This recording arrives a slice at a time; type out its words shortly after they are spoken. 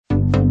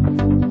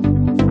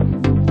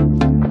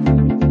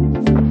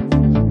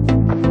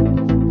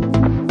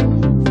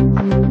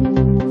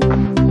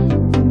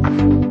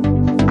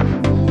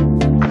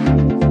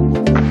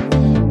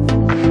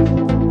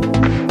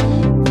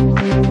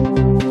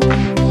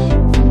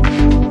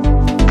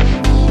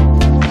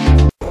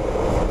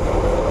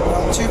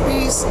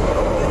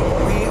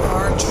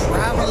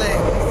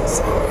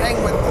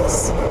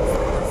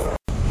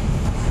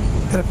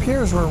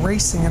appears we're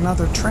racing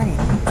another train.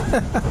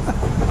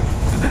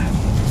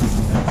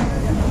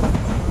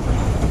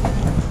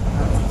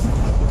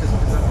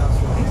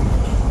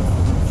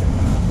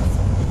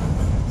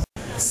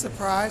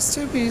 Surprise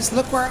Tubies,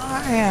 look where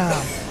I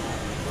am.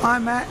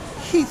 I'm at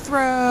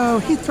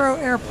Heathrow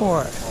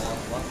Airport.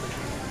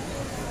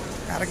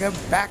 Gotta go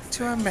back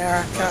to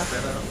America.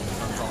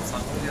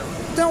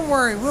 Don't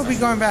worry, we'll be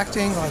going back to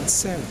England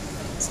soon.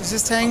 So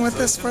just hang with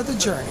us for the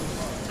journey.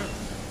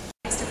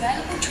 Next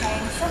available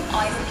train from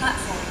either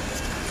platform.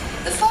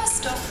 The first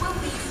stop will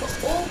be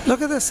for all.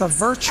 Look at this, a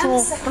virtual and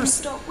the second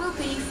stop will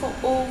be for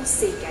all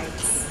sea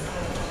gates.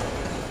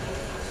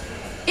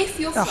 If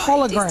your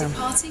flight is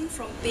departing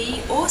from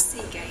B or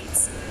C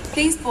gates,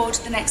 please board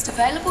the next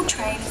available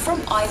train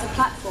from either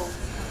platform.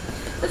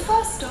 The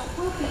first stop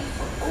will be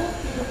for all.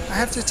 I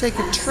have to take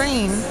a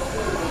train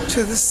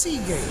to the C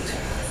gate.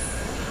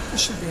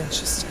 This should be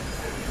interesting.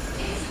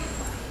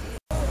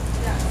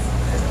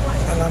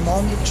 And I'm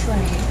on the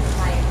train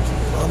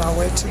on our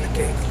way to the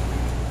gate.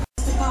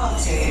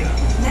 Departing.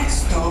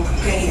 Next stop,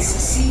 gates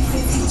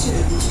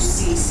C52 to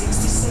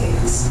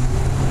C66.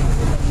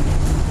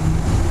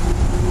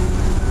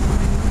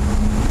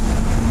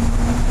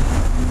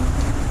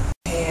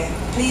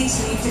 Please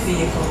leave the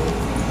vehicle.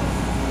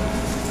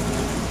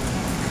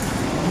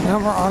 Now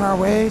we're on our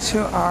way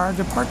to our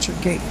departure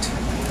gate.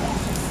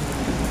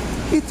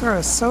 Heathrow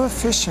is so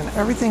efficient,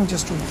 everything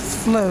just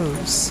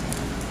flows.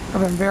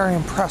 I've been very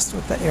impressed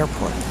with the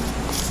airport.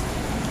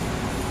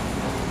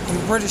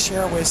 The British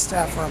Airways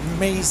staff are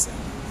amazing.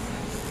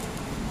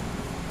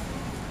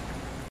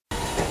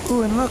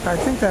 Ooh, and look, I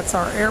think that's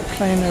our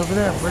airplane over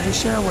there,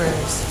 British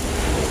Airways.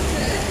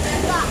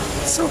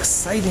 It's so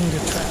exciting to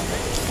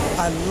travel.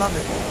 I love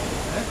it.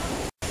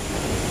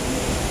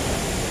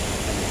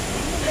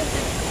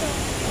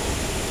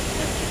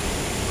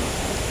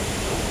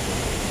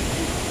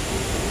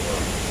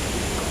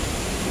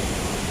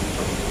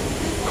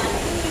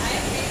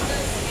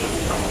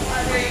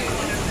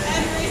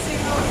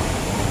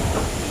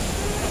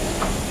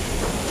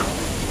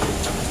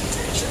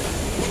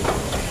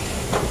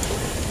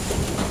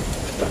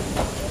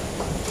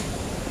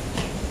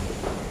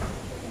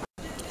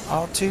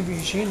 All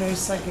Tubies, you know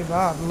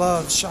PsychicBob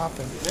loves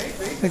shopping.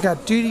 They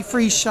got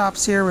duty-free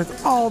shops here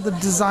with all the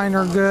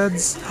designer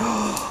goods.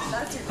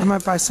 I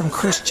might buy some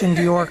Christian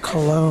Dior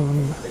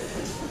cologne.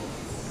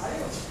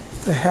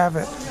 They have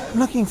it. I'm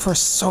looking for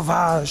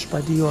Sauvage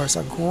by Dior. It's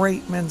a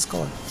great men's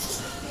cologne.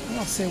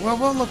 Let's see. Well,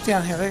 we'll look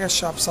down here. They got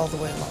shops all the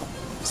way along.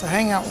 So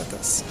hang out with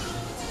us.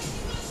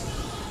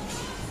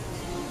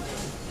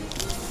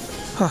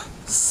 Huh.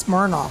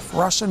 Smirnoff.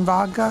 Russian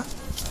vodka?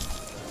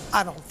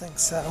 I don't think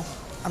so.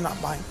 I'm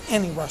not buying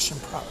any Russian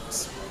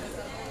products.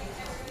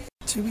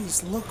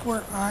 Tubies, look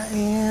where I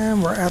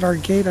am. We're at our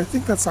gate. I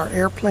think that's our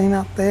airplane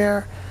out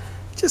there.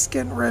 Just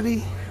getting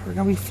ready. We're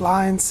going to be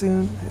flying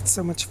soon. It's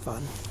so much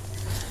fun.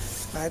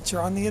 Glad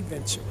you're on the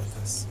adventure with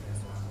us.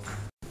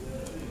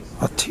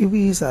 Well,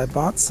 Tubies, I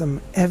bought some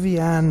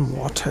Evian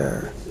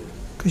water.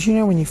 Because you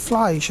know when you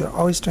fly, you should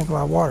always drink a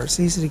lot of water. It's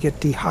easy to get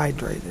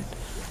dehydrated.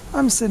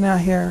 I'm sitting out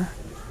here.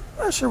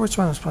 Not sure which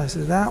one is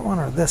placed. That one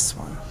or this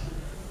one.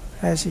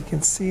 As you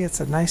can see, it's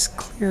a nice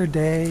clear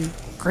day.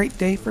 Great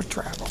day for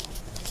travel.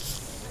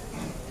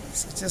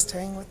 So just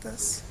hang with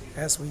us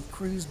as we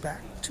cruise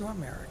back to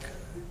America.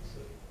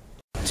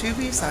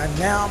 Tubies, I'm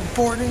now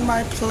boarding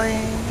my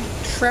plane,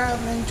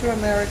 traveling to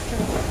America.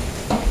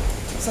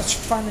 Such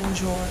fun and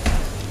joy.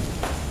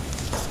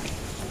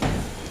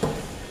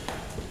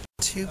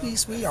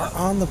 Tubies, we are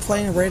on the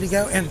plane ready to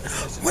go. And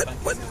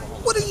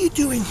what are you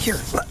doing here?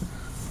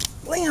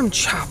 Lamb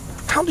chop.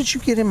 How did you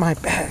get in my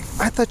bag?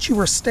 I thought you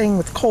were staying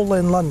with Cola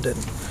in London.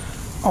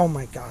 Oh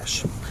my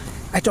gosh.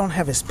 I don't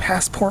have his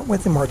passport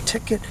with him or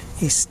ticket.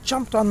 He's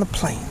jumped on the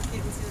plane.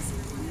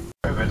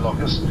 Overhead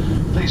lockers.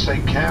 Please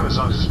take care as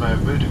long as the smoke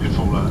boot could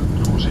fall out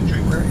and cause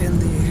injury. We're in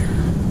the air.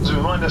 As a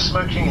reminder,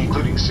 smoking,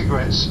 including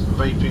cigarettes,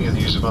 vaping and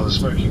the use of other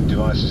smoking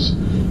devices,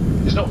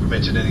 is not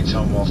permitted any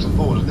time whilst on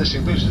board, and this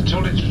includes the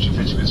toilets which are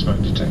fitted with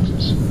smoke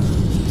detectors.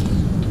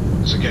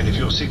 So again, if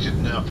you're seated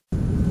now...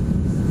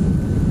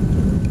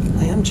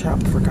 Lamb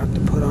Chop forgot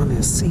to put on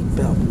his seat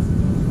belt.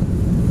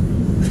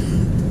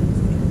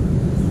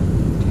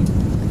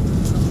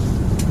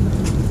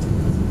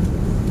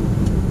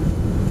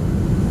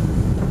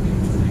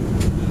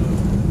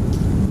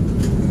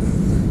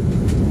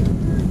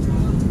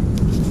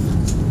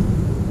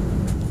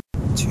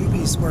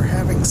 Tubies, we're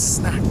having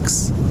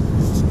snacks,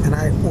 and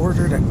I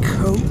ordered a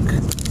Coke,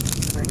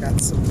 and I got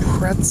some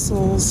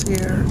pretzels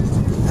here,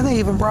 and they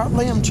even brought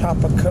Lamb Chop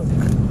a Coke,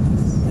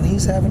 and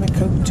he's having a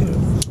Coke too.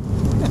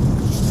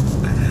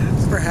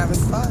 We're having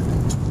fun.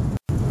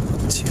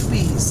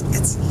 Tubies,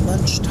 it's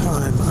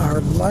lunchtime. Our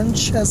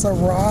lunch has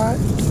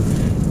arrived,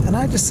 and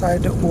I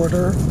decided to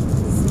order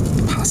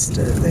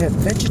pasta. They have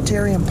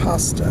vegetarian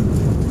pasta.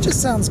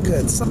 Just sounds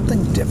good,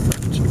 something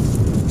different.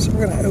 So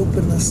we're going to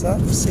open this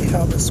up, see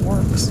how this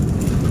works. Ooh,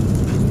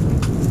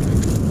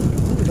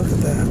 look at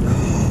that.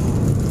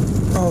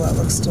 Oh, that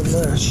looks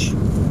delish.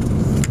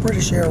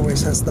 British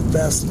Airways has the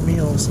best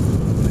meals.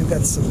 We've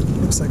got some,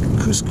 looks like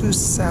a couscous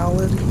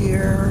salad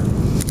here,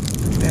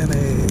 and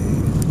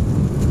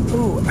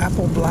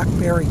apple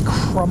blackberry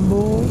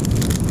crumble,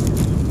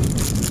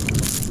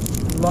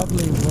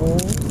 lovely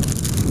roll,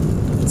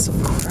 and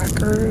some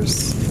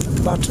crackers,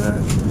 and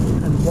butter,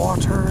 and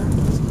water,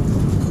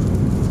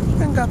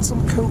 and got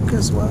some Coke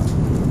as well.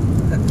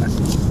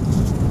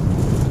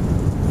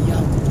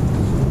 Yum.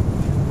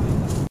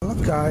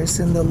 Look guys,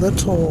 in the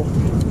little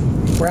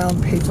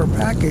brown paper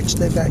package,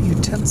 they've got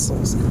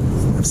utensils.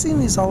 I've seen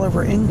these all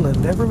over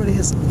England. Everybody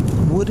has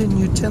wooden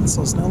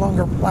utensils, no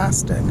longer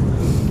plastic.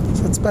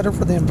 So it's better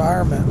for the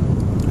environment.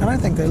 And I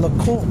think they look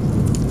cool.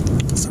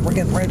 So we're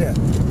getting ready to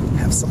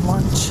have some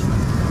lunch.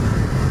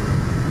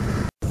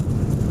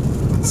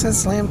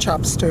 Since Lamb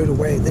Chop stowed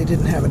away, they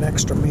didn't have an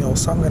extra meal,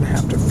 so I'm going to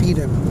have to feed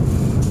him.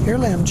 Here,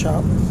 Lamb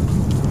Chop.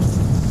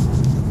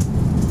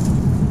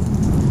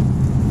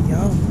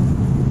 Yum.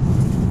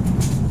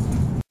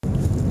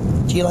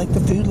 Do you like the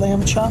food,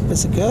 Lamb Chop?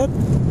 Is it good?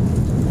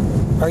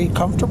 Are you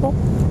comfortable?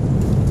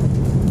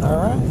 All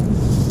right.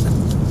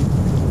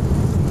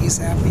 He's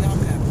happy, I'm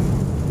happy.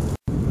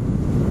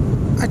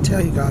 I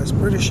tell you guys,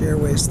 British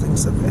Airways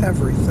thinks of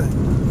everything.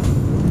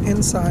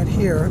 Inside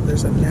here,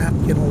 there's a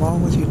napkin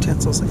along with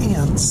utensils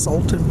and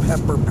salt and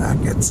pepper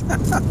packets.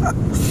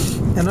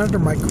 And under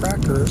my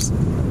crackers,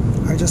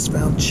 I just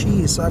found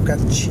cheese. So I've got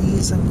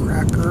cheese and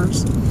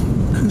crackers,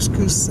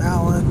 couscous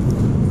salad.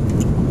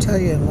 I'll tell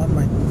you, and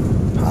my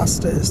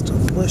pasta is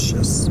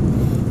delicious.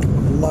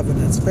 I'm loving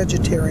it. It's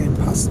vegetarian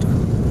pasta.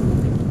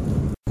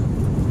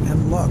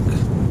 And look,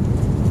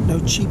 no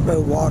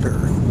cheapo water,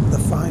 the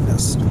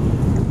finest.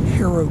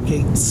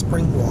 Harrogate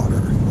spring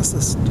water. This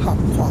is top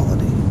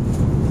quality.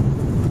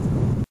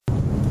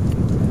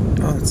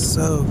 Oh, it's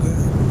so good.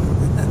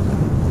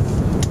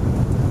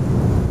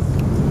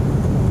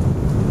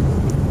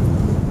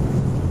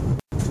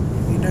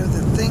 You know,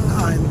 the thing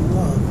I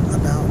love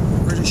about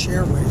British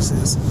Airways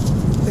is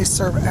they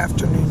serve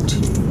afternoon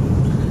tea.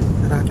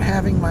 And I'm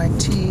having my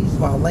tea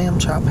while Lamb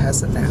Chop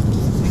has a nap.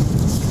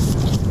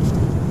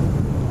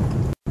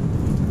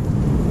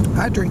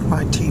 I drink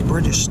my tea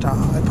British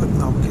style. I put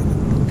milk in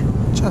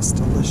it. Just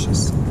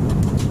delicious.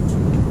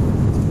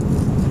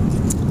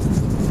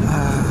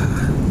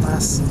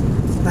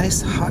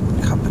 Nice hot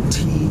cup of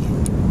tea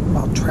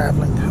while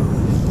traveling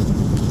home.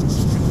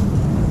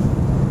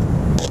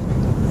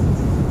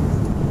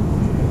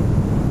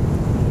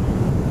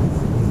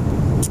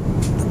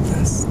 The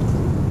best.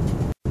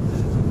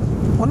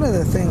 One of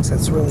the things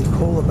that's really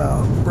cool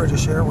about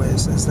British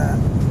Airways is that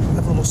they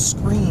have a little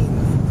screen.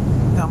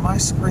 Now my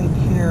screen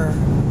here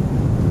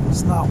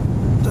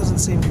doesn't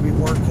seem to be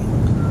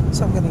working,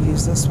 so I'm going to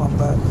use this one,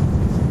 but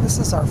this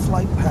is our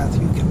flight path.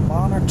 You can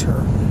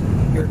monitor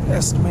your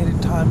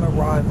estimated time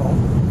arrival,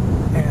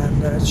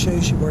 and it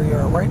shows you where you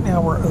are. Right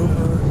now we're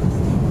over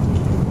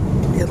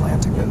the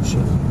Atlantic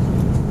Ocean,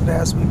 but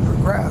as we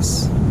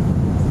progress,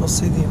 we'll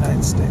see the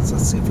United States.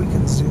 Let's see if we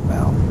can zoom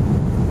out.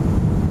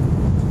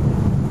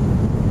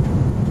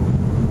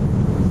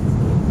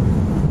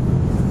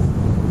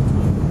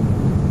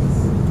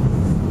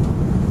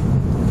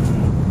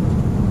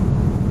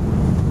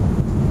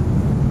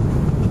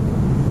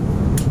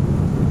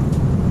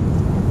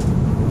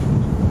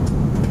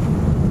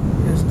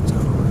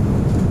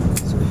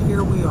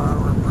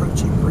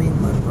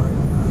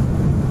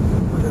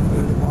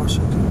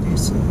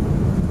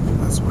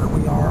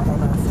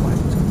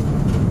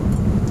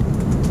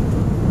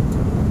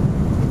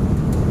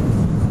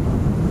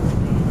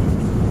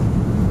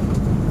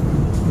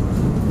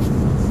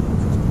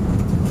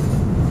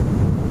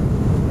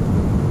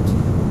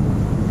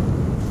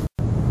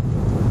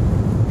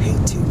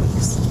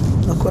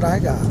 What I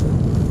got,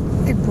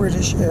 a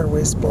British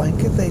Airways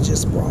blanket they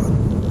just brought.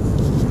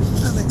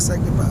 I think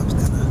PsychicBob's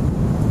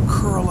gonna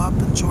curl up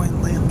and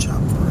join Lamb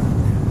Chop for it.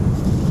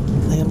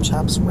 Lamb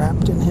Chop's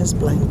wrapped in his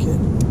blanket,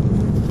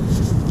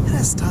 and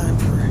it's time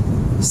for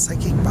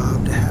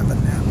PsychicBob to have a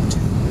nap too.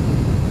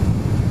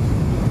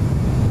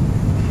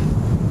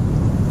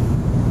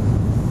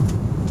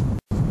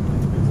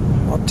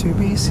 Well,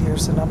 Tubies,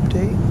 here's an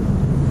update.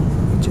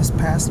 We just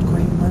passed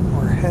Greenland.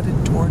 We're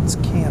headed towards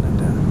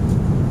Canada.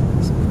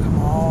 So we've come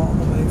all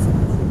the way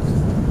from London.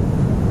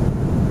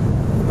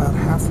 About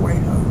halfway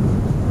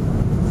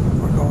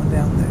home. We're going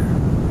down there.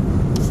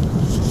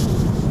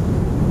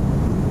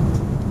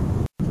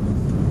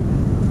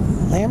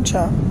 Lamb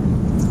Chop.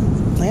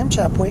 Lamb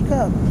Chop, wake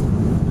up.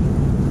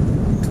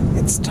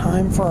 It's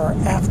time for our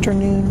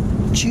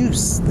afternoon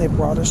juice. They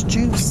brought us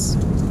juice.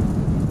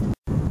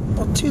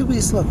 Well,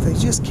 Tubies, look, they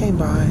just came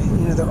by.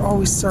 You know, they're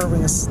always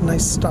serving us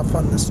nice stuff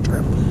on this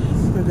trip.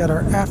 We've got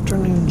our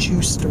afternoon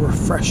juice to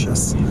refresh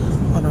us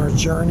on our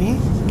journey.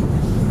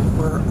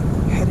 We're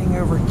heading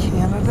over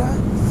Canada,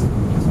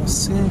 and we'll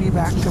soon be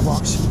back to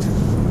Washington.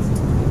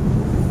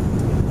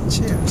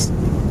 Cheers.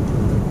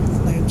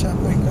 Lamb Chop,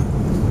 wake up.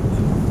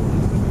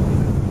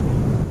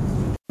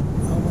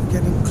 Well, we're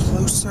getting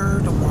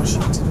closer to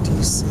Washington,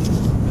 D.C.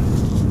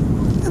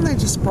 And they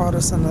just brought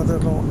us another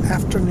little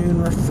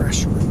afternoon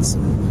refreshment.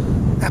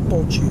 Some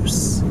apple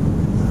juice.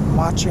 I'm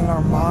watching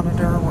our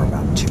monitor. We're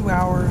about 2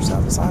 hours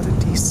outside of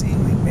DC.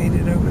 We made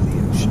it over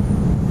the ocean.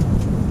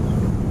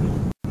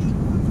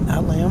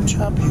 Now, lamb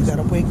chop, you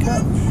gotta wake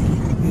up.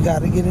 You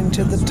gotta get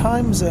into the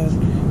time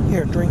zone.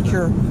 Here, drink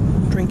your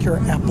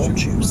apple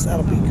juice.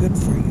 That'll be good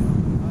for you.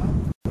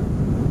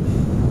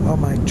 Oh,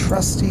 my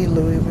trusty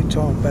Louis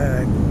Vuitton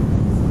bag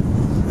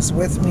is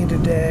with me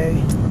today.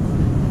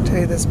 I tell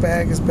you, this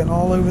bag has been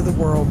all over the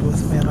world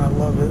with me, and I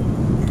love it.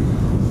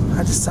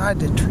 I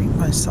decided to treat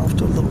myself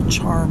to a little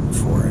charm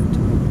for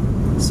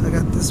it. So I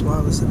got this while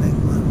I was in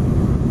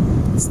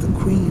England. It's the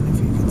Queen, if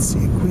you can see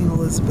it, Queen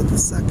Elizabeth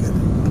II.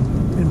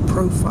 In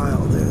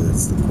profile there,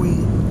 that's the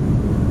Queen.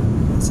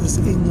 This is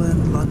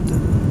England,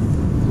 London.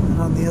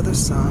 And on the other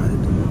side,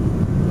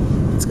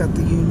 it's got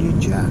the Union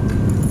Jack,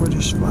 the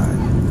British flag.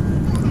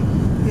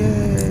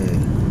 Yay!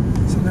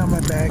 So now my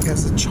bag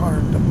has a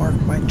charm to mark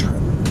my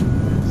trip.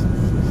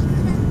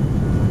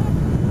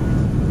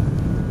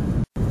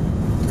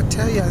 I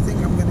tell you, I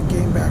think I'm going to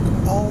gain back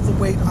all the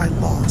weight I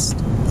lost.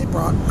 They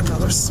brought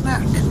another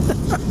snack.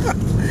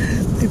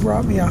 They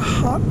brought me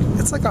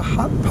it's like a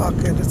Hot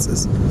Pocket. It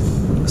says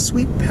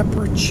sweet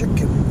pepper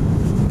chicken.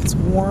 It's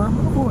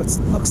warm. Oh, it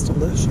looks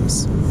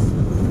delicious.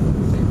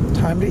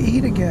 Time to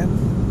eat again.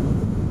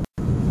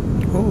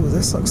 Oh,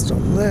 this looks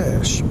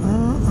delish.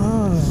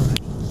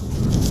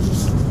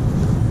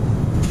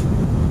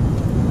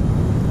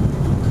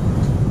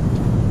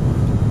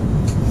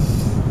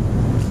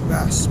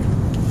 Best.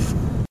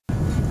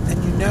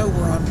 And you know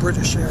we're on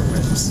British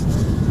Airways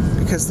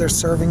because they're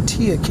serving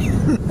tea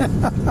again.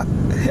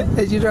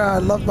 And you know I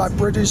love my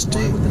British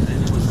tea.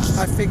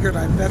 I figured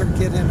I'd better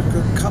get in a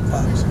good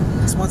cuppa,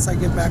 because once I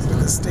get back to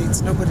the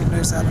States, nobody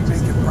knows how to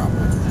make it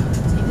properly.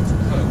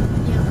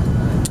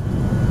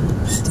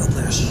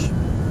 Delish.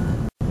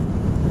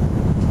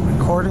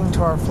 According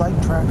to our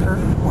flight tracker,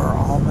 we're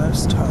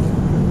almost home.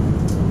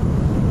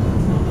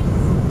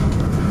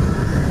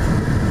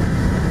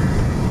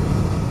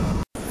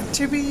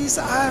 Tibbies,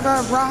 I've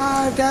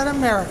arrived at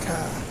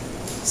America.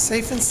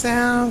 Safe and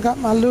sound, got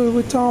my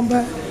Louis Vuitton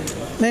bag.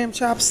 Lamb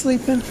chop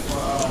sleeping.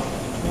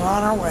 We're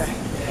on our way.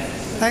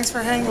 Thanks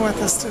for hanging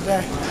with us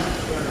today.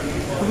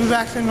 We'll be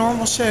back to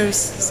normal shows,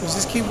 so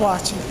just keep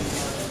watching.